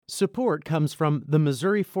Support comes from the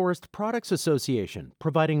Missouri Forest Products Association,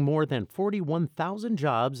 providing more than 41,000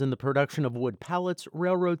 jobs in the production of wood pallets,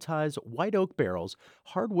 railroad ties, white oak barrels,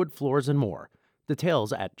 hardwood floors, and more.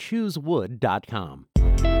 Details at choosewood.com.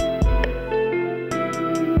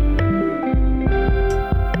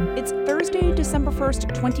 It's Thursday, December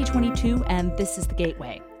 1st, 2022, and this is The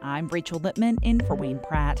Gateway. I'm Rachel Lippman in for Wayne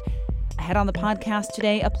Pratt. Ahead on the podcast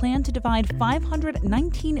today, a plan to divide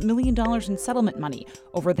 $519 million in settlement money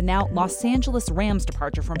over the now Los Angeles Rams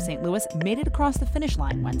departure from St. Louis made it across the finish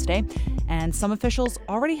line Wednesday, and some officials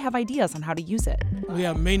already have ideas on how to use it. We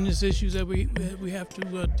have maintenance issues that we have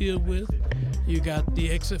to deal with. You got the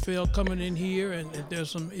XFL coming in here, and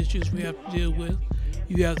there's some issues we have to deal with.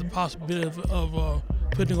 You have the possibility of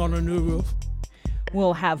putting on a new roof.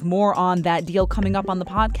 We'll have more on that deal coming up on the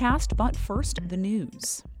podcast, but first, the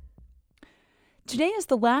news. Today is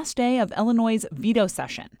the last day of Illinois' veto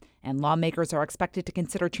session, and lawmakers are expected to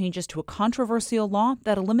consider changes to a controversial law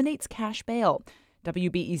that eliminates cash bail.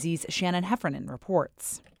 WBEZ's Shannon Heffernan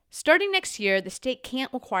reports. Starting next year, the state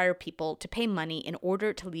can't require people to pay money in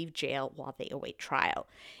order to leave jail while they await trial.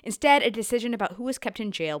 Instead, a decision about who is kept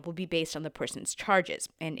in jail will be based on the person's charges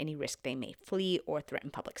and any risk they may flee or threaten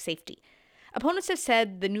public safety. Opponents have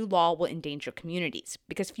said the new law will endanger communities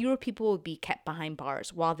because fewer people will be kept behind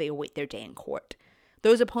bars while they await their day in court.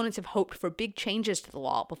 Those opponents have hoped for big changes to the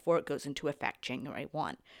law before it goes into effect January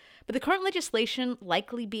 1. But the current legislation,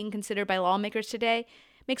 likely being considered by lawmakers today,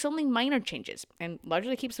 makes only minor changes and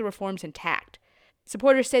largely keeps the reforms intact.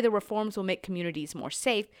 Supporters say the reforms will make communities more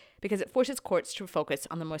safe because it forces courts to focus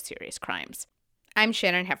on the more serious crimes. I'm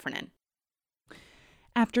Shannon Heffernan.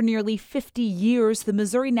 After nearly 50 years, the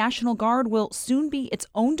Missouri National Guard will soon be its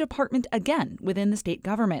own department again within the state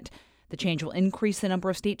government. The change will increase the number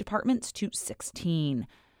of state departments to 16.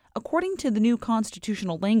 According to the new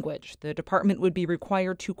constitutional language, the department would be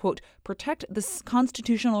required to, quote, protect the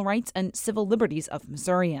constitutional rights and civil liberties of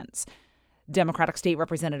Missourians. Democratic State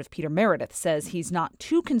Representative Peter Meredith says he's not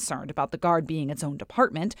too concerned about the Guard being its own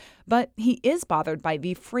department, but he is bothered by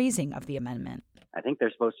the phrasing of the amendment. I think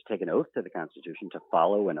they're supposed to take an oath to the Constitution to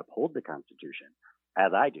follow and uphold the Constitution,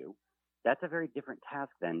 as I do. That's a very different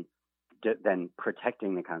task than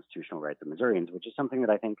protecting the constitutional rights of Missourians, which is something that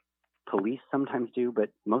I think police sometimes do, but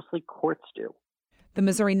mostly courts do. The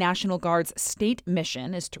Missouri National Guard's state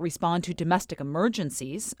mission is to respond to domestic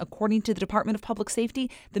emergencies. According to the Department of Public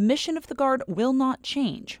Safety, the mission of the Guard will not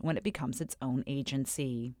change when it becomes its own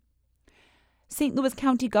agency. St. Louis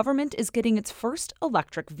County government is getting its first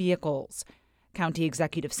electric vehicles. County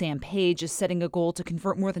Executive Sam Page is setting a goal to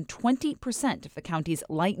convert more than 20% of the county's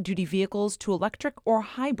light-duty vehicles to electric or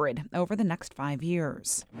hybrid over the next 5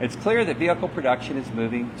 years. It's clear that vehicle production is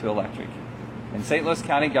moving to electric, and St. Louis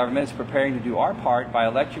County government is preparing to do our part by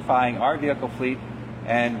electrifying our vehicle fleet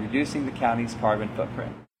and reducing the county's carbon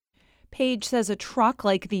footprint. Page says a truck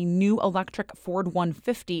like the new electric Ford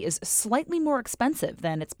 150 is slightly more expensive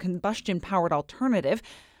than its combustion-powered alternative,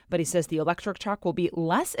 but he says the electric truck will be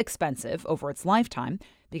less expensive over its lifetime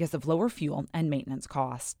because of lower fuel and maintenance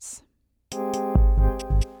costs.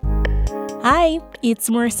 Hi, it's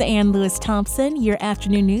Marissanne Lewis-Thompson, your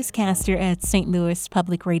afternoon newscaster at St. Louis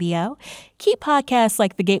Public Radio. Keep podcasts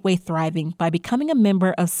like The Gateway thriving by becoming a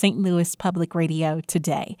member of St. Louis Public Radio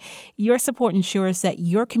today. Your support ensures that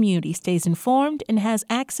your community stays informed and has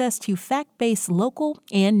access to fact-based local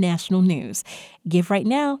and national news. Give right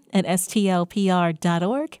now at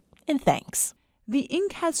stlpr.org, and thanks. The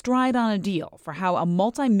ink has dried on a deal for how a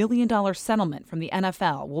multi-million-dollar settlement from the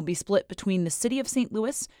NFL will be split between the City of St.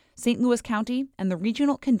 Louis County, and the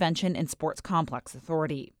Regional Convention and Sports Complex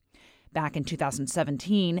Authority. Back in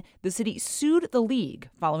 2017, the city sued the league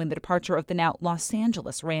following the departure of the now Los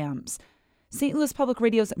Angeles Rams. St. Louis Public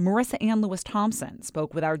Radio's Marissanne Lewis-Thompson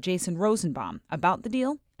spoke with our Jason Rosenbaum about the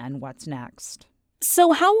deal and what's next.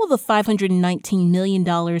 So how will the $519 million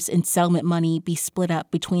in settlement money be split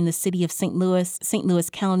up between the City of St. Louis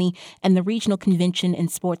County, and the Regional Convention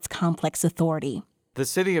and Sports Complex Authority? The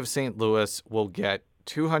City of St. Louis will get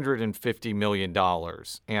 $250 million,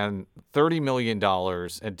 and $30 million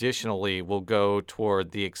additionally will go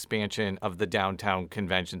toward the expansion of the downtown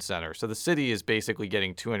convention center. So the city is basically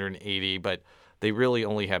getting $280, but they really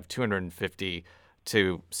only have $250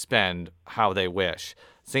 to spend how they wish.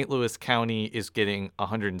 St. Louis County is getting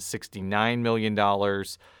 $169 million,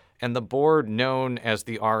 and the board known as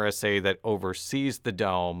the RSA that oversees the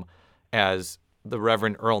dome, as the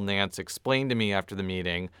Reverend Earl Nance explained to me after the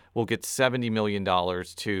meeting, will get $70 million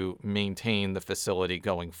to maintain the facility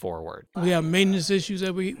going forward. We have maintenance issues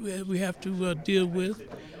that we have to deal with.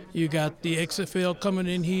 You got the XFL coming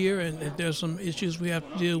in here, and there's some issues we have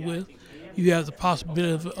to deal with. You have the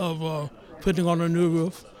possibility of putting on a new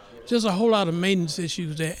roof. Just a whole lot of maintenance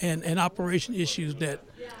issues and operation issues that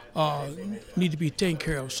need to be taken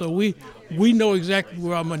care of. So we know exactly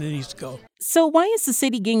where our money needs to go. So why is the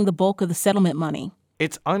city getting the bulk of the settlement money?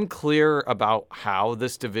 It's unclear about how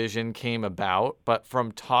this division came about, but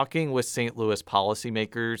from talking with St. Louis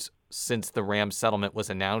policymakers since the Rams settlement was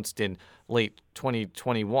announced in late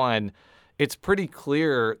 2021, it's pretty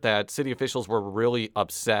clear that city officials were really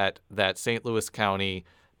upset that St. Louis County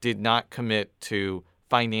did not commit to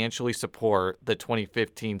financially support the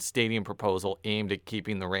 2015 stadium proposal aimed at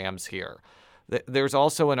keeping the Rams here. There's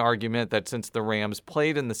also an argument that since the Rams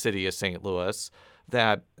played in the city of St. Louis,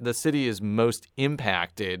 that the city is most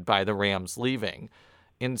impacted by the Rams leaving.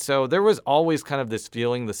 And so there was always kind of this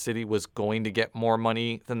feeling the city was going to get more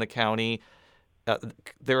money than the county.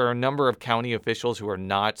 There are a number of county officials who are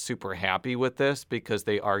not super happy with this because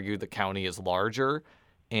they argue the county is larger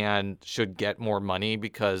and should get more money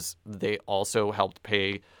because they also helped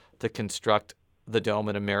pay to construct the Dome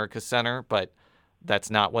at America Center, but that's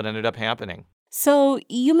not what ended up happening. So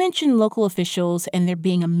you mentioned local officials and there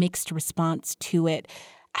being a mixed response to it.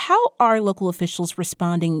 How are local officials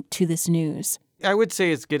responding to this news? I would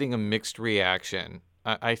say it's getting a mixed reaction.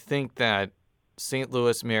 I think that St.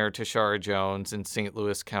 Louis Mayor Tashara Jones and St.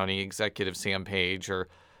 Louis County Executive Sam Page are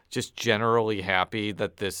just generally happy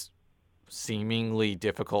that this seemingly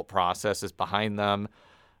difficult process is behind them.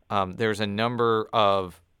 There's a number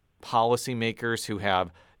of policymakers who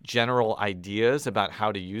have general ideas about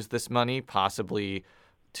how to use this money, possibly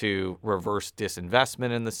to reverse disinvestment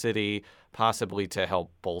in the city, possibly to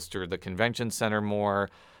help bolster the convention center more.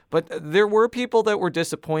 But there were people that were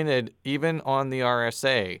disappointed even on the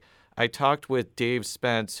RSA. I talked with Dave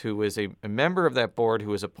Spence, who is a member of that board who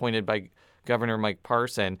was appointed by Governor Mike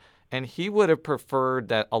Parson, and he would have preferred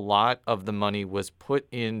that a lot of the money was put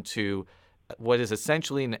into what is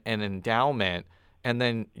essentially an endowment, and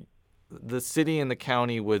then the city and the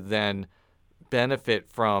county would then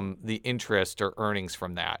benefit from the interest or earnings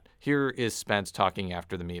from that. Here is Spence talking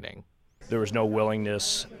after the meeting. There was no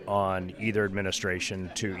willingness on either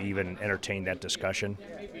administration to even entertain that discussion.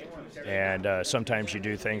 And sometimes you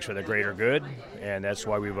do things for the greater good, and that's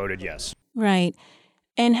why we voted yes. Right.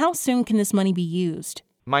 And how soon can this money be used?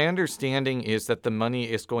 My understanding is that the money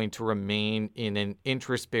is going to remain in an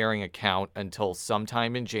interest-bearing account until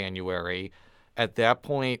sometime in January. At that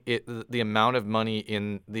point, the amount of money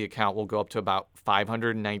in the account will go up to about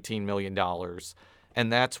 $519 million.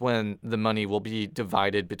 And that's when the money will be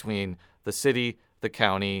divided between the city, the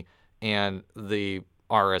county, and the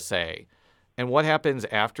RSA. And what happens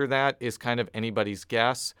after that is kind of anybody's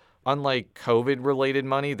guess. Unlike COVID-related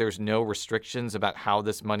money, there's no restrictions about how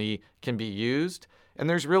this money can be used. And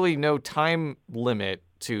there's really no time limit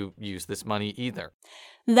to use this money either.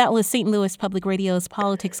 That was St. Louis Public Radio's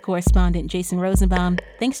politics correspondent, Jason Rosenbaum.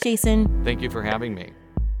 Thanks, Jason. Thank you for having me.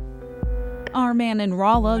 Our man in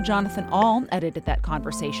Rolla, Jonathan Ahl, edited that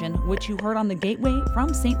conversation, which you heard on the Gateway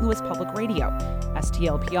from St. Louis Public Radio.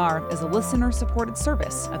 STLPR is a listener-supported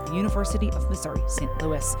service of the University of Missouri-St.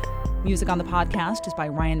 Louis. Music on the podcast is by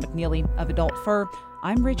Ryan McNeely of Adult Fur.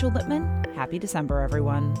 I'm Rachel Lippman. Happy December,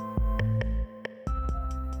 everyone.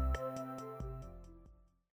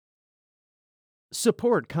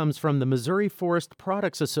 Support comes from the Missouri Forest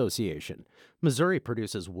Products Association. Missouri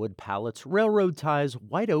produces wood pallets, railroad ties,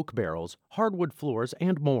 white oak barrels, hardwood floors,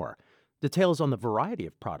 and more. Details on the variety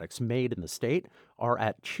of products made in the state are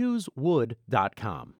at choosewood.com.